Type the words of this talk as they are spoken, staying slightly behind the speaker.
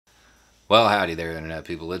Well, howdy there, Internet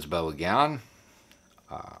people. It's Bo again.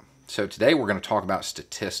 So today we're going to talk about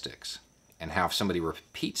statistics and how if somebody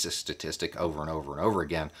repeats a statistic over and over and over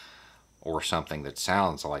again, or something that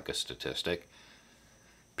sounds like a statistic,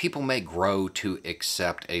 people may grow to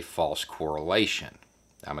accept a false correlation.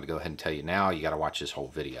 I'm going to go ahead and tell you now, you got to watch this whole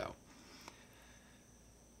video.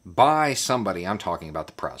 By somebody, I'm talking about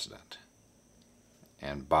the president.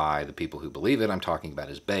 And by the people who believe it, I'm talking about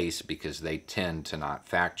his base, because they tend to not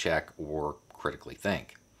fact check or critically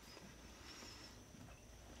think.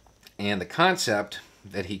 And the concept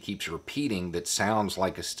that he keeps repeating that sounds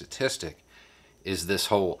like a statistic is this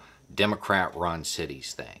whole Democrat-run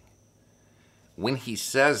cities thing. When he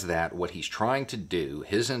says that, what he's trying to do,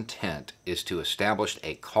 his intent, is to establish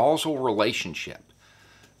a causal relationship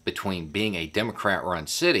between being a Democrat-run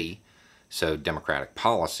city, so Democratic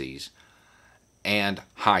policies, and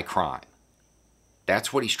high crime.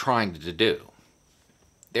 That's what he's trying to do.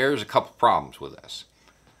 There's a couple problems with this.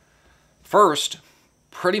 First,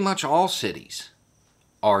 pretty much all cities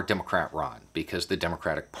are Democrat-run because the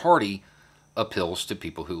Democratic Party appeals to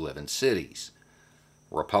people who live in cities.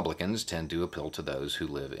 Republicans tend to appeal to those who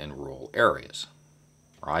live in rural areas,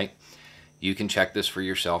 right? You can check this for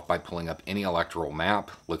yourself by pulling up any electoral map,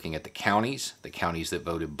 looking at the counties. The counties that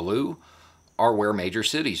voted blue are where major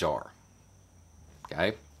cities are.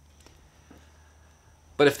 Okay?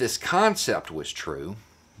 But if this concept was true,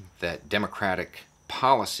 that Democratic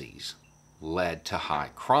policies led to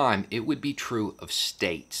high crime, it would be true of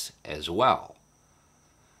states as well.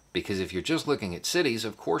 Because if you're just looking at cities,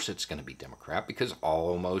 of course it's going to be Democrat, because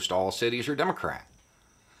almost all cities are Democrat.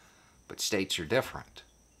 But states are different.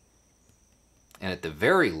 And at the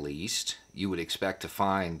very least, you would expect to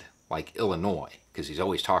find, like Illinois, because he's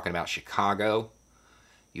always talking about Chicago,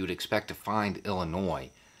 you would expect to find Illinois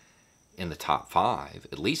in the top 5,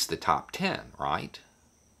 at least the top 10, right?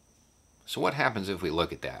 So what happens if we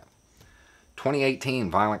look at that? 2018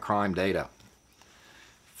 violent crime data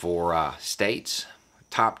for states,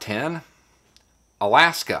 top 10,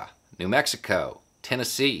 Alaska, New Mexico,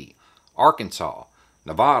 Tennessee, Arkansas,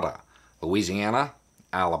 Nevada, Louisiana,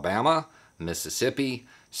 Alabama, Mississippi,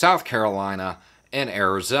 South Carolina, and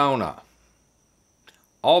Arizona.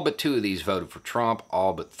 All but 2 of these voted for Trump.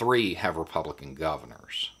 All but 3 have Republican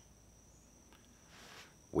governors.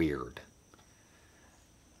 Weird.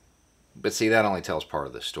 But see, that only tells part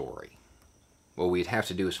of the story. What we'd have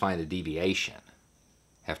to do is find a deviation.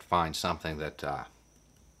 Have to find something that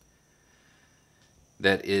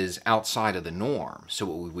that is outside of the norm. So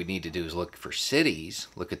what we would need to do is look for cities,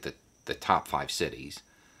 look at the top 5 cities,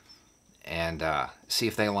 and see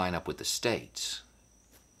if they line up with the states.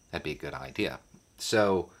 That'd be a good idea.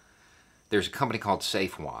 So there's a company called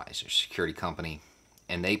SafeWise, a security company,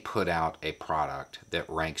 and they put out a product that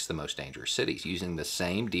ranks the most dangerous cities using the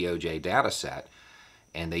same DOJ data set,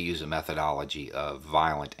 and they use a methodology of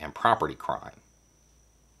violent and property crime.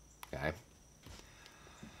 Okay?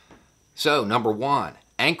 So, number 1,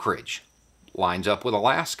 Anchorage lines up with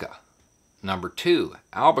Alaska. Number 2,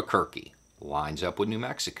 Albuquerque lines up with New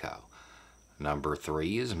Mexico. Number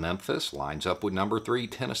 3 is Memphis, lines up with number 3,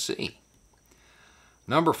 Tennessee.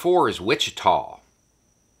 Number 4 is Wichita,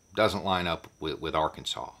 doesn't line up with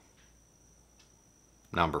Arkansas.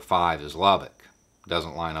 Number 5 is Lubbock,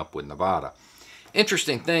 doesn't line up with Nevada.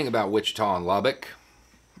 Interesting thing about Wichita and Lubbock,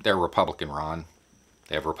 they're Republican run.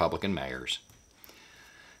 They have Republican mayors.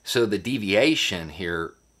 So the deviation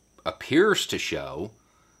here appears to show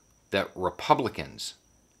that Republicans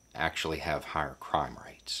actually have higher crime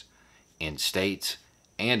rates in states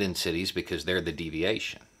and in cities because they're the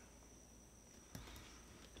deviation.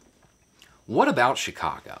 What about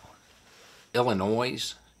Chicago?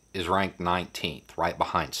 Illinois is ranked 19th, right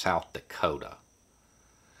behind South Dakota.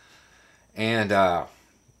 And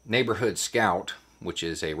Neighborhood Scout, which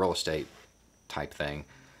is a real estate type thing,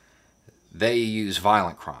 they use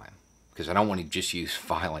violent crime, because I don't want to just use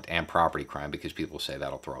violent and property crime because people say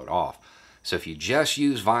that'll throw it off. So if you just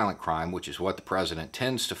use violent crime, which is what the president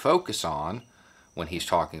tends to focus on when he's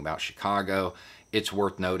talking about Chicago, it's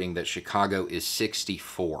worth noting that Chicago is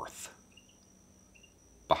 64th,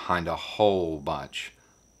 behind a whole bunch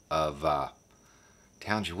of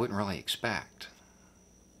towns you wouldn't really expect.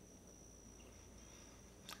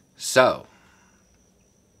 So,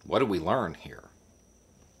 what did we learn here?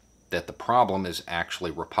 That the problem is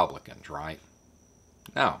actually Republicans, right?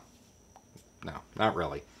 No, not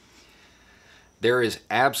really. There is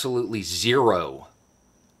absolutely zero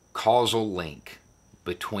causal link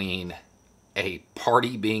between a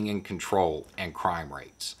party being in control and crime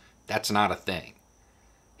rates. That's not a thing.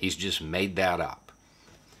 He's just made that up.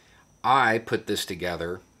 I put this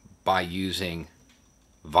together by using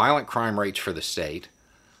violent crime rates for the state,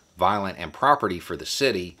 violent and property for the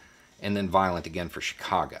city, and then violent again for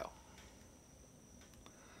Chicago.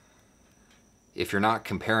 If you're not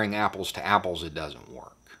comparing apples to apples, it doesn't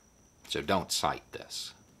work. So don't cite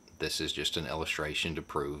this. This is just an illustration to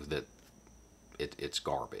prove that it's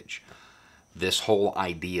garbage. This whole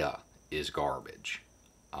idea is garbage.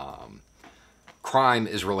 Crime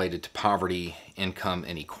is related to poverty, income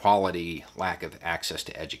inequality, lack of access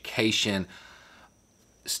to education,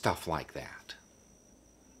 stuff like that.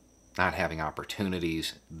 Not having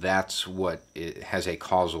opportunities, that's what it has a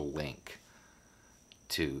causal link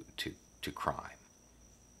to crime.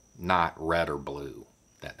 Not red or blue.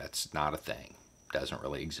 That's not a thing. Doesn't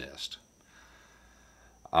really exist.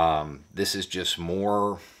 This is just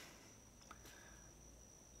more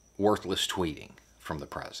worthless tweeting from the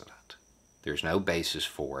president. There's no basis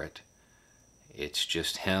for it. It's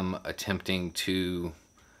just him attempting to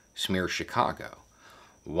smear Chicago.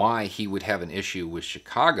 Why he would have an issue with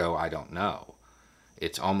Chicago, I don't know.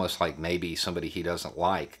 It's almost like maybe somebody he doesn't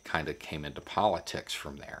like kind of came into politics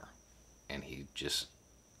from there. And he just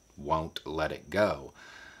won't let it go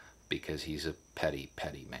because he's a petty,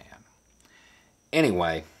 petty man.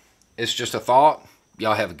 Anyway, it's just a thought.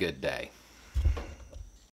 Y'all have a good day.